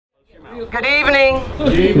Good evening.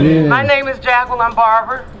 Good evening. My name is Jacqueline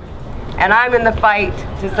Barber, and I'm in the fight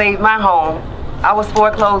to save my home. I was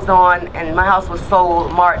foreclosed on, and my house was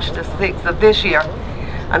sold March the 6th of this year.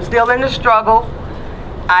 I'm still in the struggle.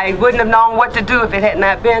 I wouldn't have known what to do if it had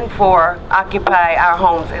not been for Occupy Our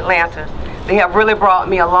Homes Atlanta. They have really brought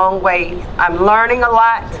me a long way. I'm learning a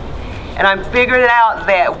lot, and I'm figuring out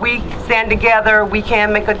that we stand together, we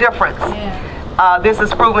can make a difference. This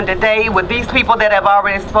is proven today with these people that have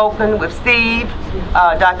already spoken, with Steve,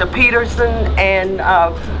 Dr. Peterson, and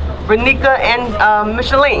Renika and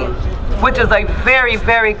Micheline, which is a very,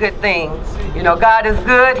 very good thing. You know, God is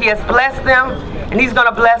good. He has blessed them, and He's going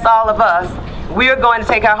to bless all of us. We are going to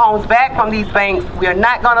take our homes back from these banks. We are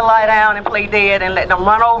not going to lie down and play dead and let them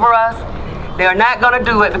run over us. They are not going to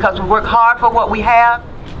do it because we work hard for what we have,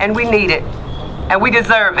 and we need it. And we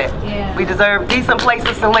deserve it. Yeah. We deserve decent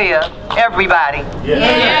places to live, everybody.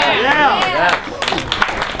 Yeah.